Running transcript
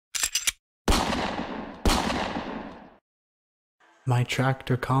My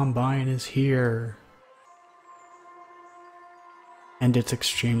tractor combine is here. And it's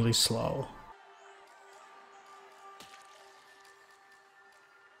extremely slow.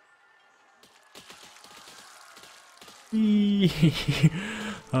 I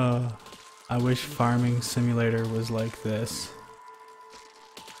wish Farming Simulator was like this.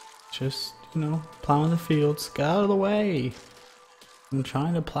 Just, plowing the fields. Get out of the way! I'm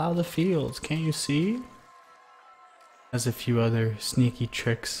trying to plow the fields, can't you see? Has a few other sneaky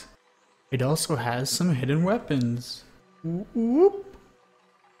tricks. It also has some hidden weapons. Whoop!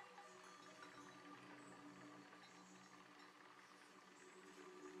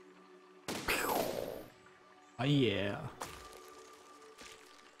 Oh yeah.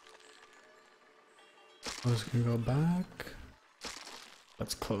 I was gonna go back.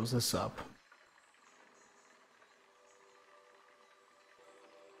 Let's close this up.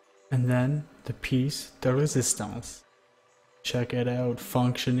 And then the piece de resistance. Check it out,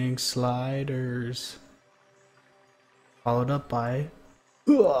 functioning sliders. Followed up by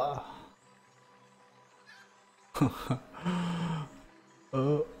oh.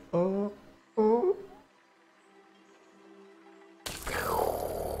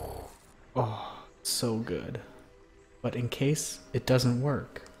 Oh, so good. But in case it doesn't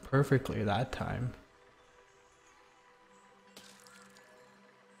work perfectly that time,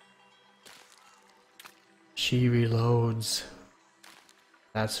 she reloads.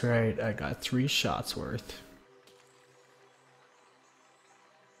 That's right, I got 3 shots worth.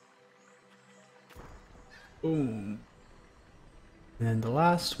 Boom. And then the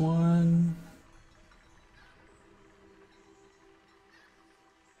last one.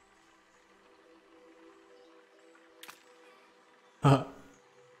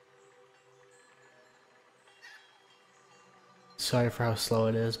 Sorry for how slow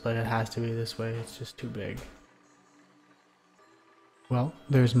it is, but it has to be this way. It's just too big. Well,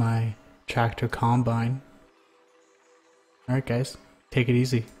 there's my tractor combine. Alright guys, take it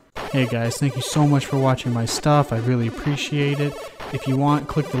easy. Hey guys, thank you so much for watching my stuff. I really appreciate it. If you want,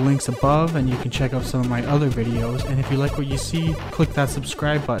 click the links above and you can check out some of my other videos. And if you like what you see, click that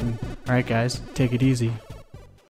subscribe button. Alright guys, take it easy.